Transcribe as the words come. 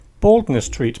Baldness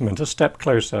treatment a step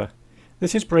closer.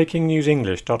 This is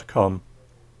breakingnewsenglish.com.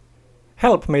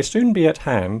 Help may soon be at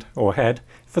hand, or head,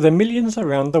 for the millions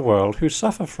around the world who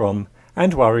suffer from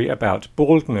and worry about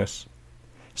baldness.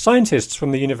 Scientists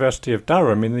from the University of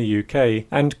Durham in the UK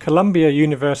and Columbia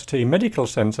University Medical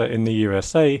Center in the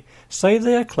USA say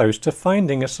they are close to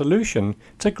finding a solution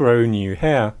to grow new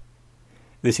hair.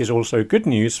 This is also good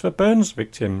news for burns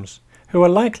victims, who are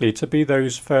likely to be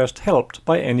those first helped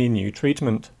by any new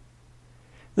treatment.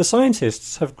 The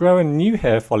scientists have grown new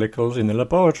hair follicles in the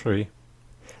laboratory.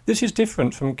 This is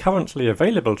different from currently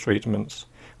available treatments,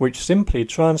 which simply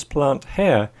transplant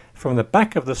hair from the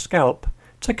back of the scalp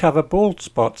to cover bald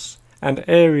spots and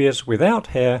areas without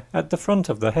hair at the front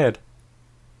of the head.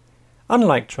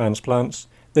 Unlike transplants,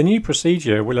 the new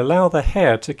procedure will allow the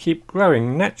hair to keep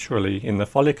growing naturally in the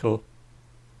follicle.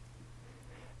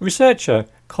 Researcher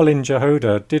Colin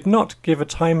Jahoda did not give a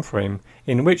time frame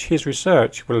in which his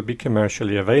research will be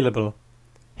commercially available.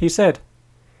 He said,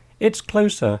 "It's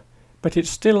closer, but it's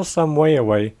still some way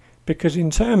away because in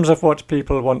terms of what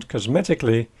people want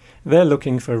cosmetically, they're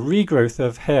looking for regrowth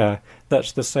of hair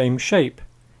that's the same shape,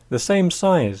 the same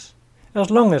size, as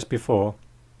long as before,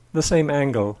 the same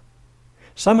angle.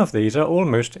 Some of these are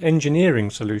almost engineering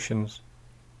solutions."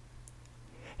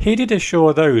 He did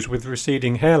assure those with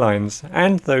receding hairlines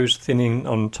and those thinning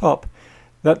on top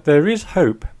that there is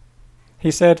hope.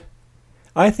 He said,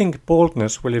 "I think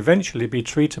baldness will eventually be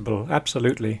treatable,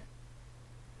 absolutely."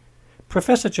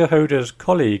 Professor Jahoda's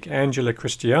colleague Angela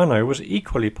Cristiano was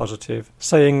equally positive,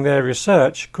 saying their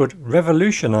research could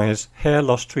revolutionize hair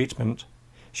loss treatment.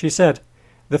 She said,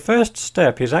 "The first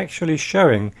step is actually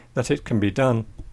showing that it can be done."